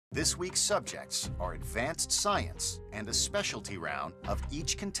This week's subjects are advanced science and a specialty round of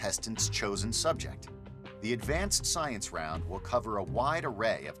each contestant's chosen subject. The advanced science round will cover a wide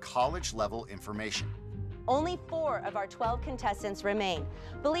array of college-level information. Only 4 of our 12 contestants remain.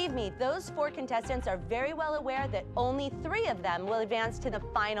 Believe me, those 4 contestants are very well aware that only 3 of them will advance to the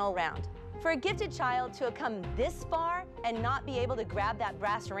final round. For a gifted child to have come this far and not be able to grab that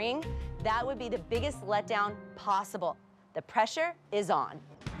brass ring, that would be the biggest letdown possible. The pressure is on.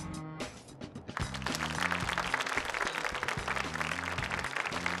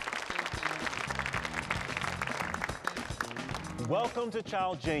 Welcome to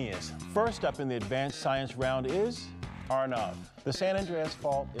Child Genius. First up in the advanced science round is Arnav. The San Andreas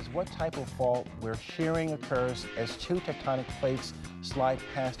Fault is what type of fault where shearing occurs as 2 tectonic plates slide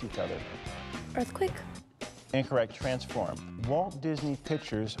past each other? Earthquake. Incorrect. Transform. Walt Disney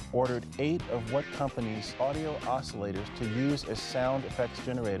Pictures ordered 8 of what company's audio oscillators to use as sound effects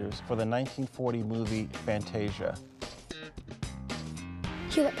generators for the 1940 movie Fantasia?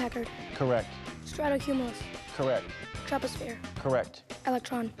 Hewlett-Packard. Correct. Stratocumulus. Correct. Troposphere. Correct.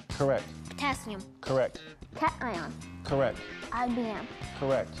 Electron. Correct. Potassium. Correct. Cation. Correct. IBM.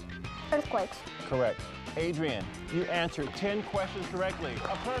 Correct. Earthquakes. Correct. Adrian, you answered 10 questions correctly.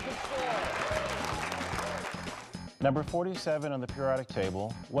 A perfect score. Number 47 on the periodic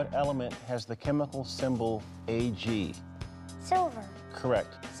table, what element has the chemical symbol Ag? Silver.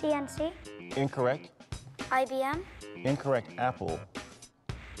 Correct. CNC. Incorrect. IBM. Incorrect. Apple.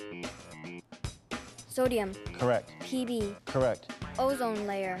 Sodium. Correct. PB. Correct. Ozone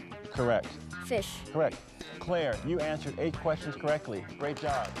layer. Correct. Fish. Correct. Claire, you answered 8 questions correctly. Great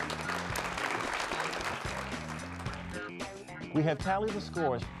job. We have tallied the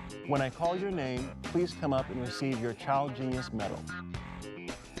scores. When I call your name, please come up and receive your Child Genius Medal.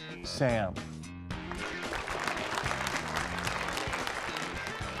 Sam.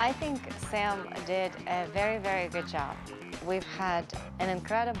 I think Sam did a very, very good job. We've had an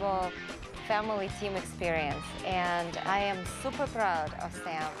incredible family team experience, and I am super proud of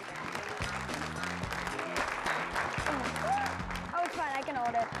Sam. Oh, it's fine. I can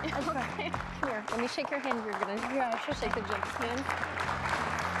hold it. It's fine. Come here, let me shake your hand. Yeah, I should shake the judge's hand.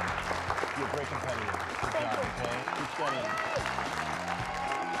 You're a great competitor. Good job, okay? Keep studying.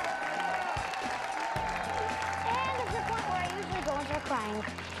 And it's the point where I usually go and start crying.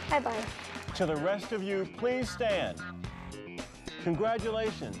 Bye-bye. To the rest of you, please stand.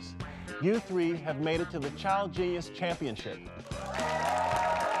 Congratulations. You 3 have made it to the Child Genius Championship.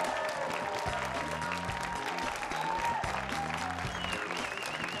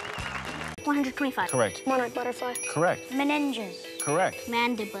 125. Correct. Monarch butterfly. Correct. Meninges. Correct.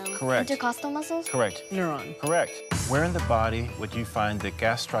 Mandible. Correct. Intercostal muscles. Correct. Neuron. Correct. Where in the body would you find the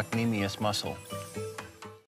gastrocnemius muscle?